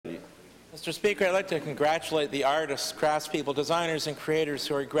Mr. Speaker, I'd like to congratulate the artists, craftspeople, designers and creators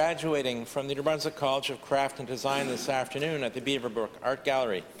who are graduating from the New Brunswick College of Craft and Design this afternoon at the Beaverbrook Art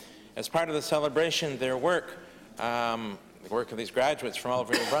Gallery. As part of the celebration, their work, the work of these graduates from all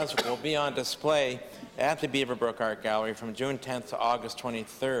over New Brunswick, will be on display at the Beaverbrook Art Gallery from June 10th to August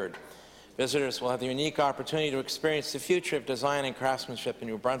 23rd. Visitors will have the unique opportunity to experience the future of design and craftsmanship in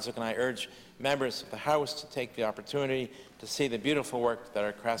New Brunswick, and I urge members of the House to take the opportunity to see the beautiful work that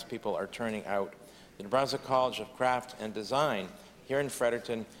our craftspeople are turning out. The New Brunswick College of Craft and Design here in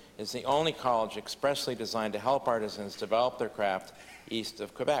Fredericton is the only college expressly designed to help artisans develop their craft east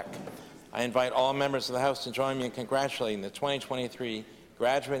of Quebec. I invite all members of the House to join me in congratulating the 2023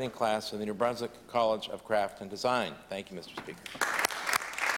 graduating class of the New Brunswick College of Craft and Design. Thank you, Mr. Speaker.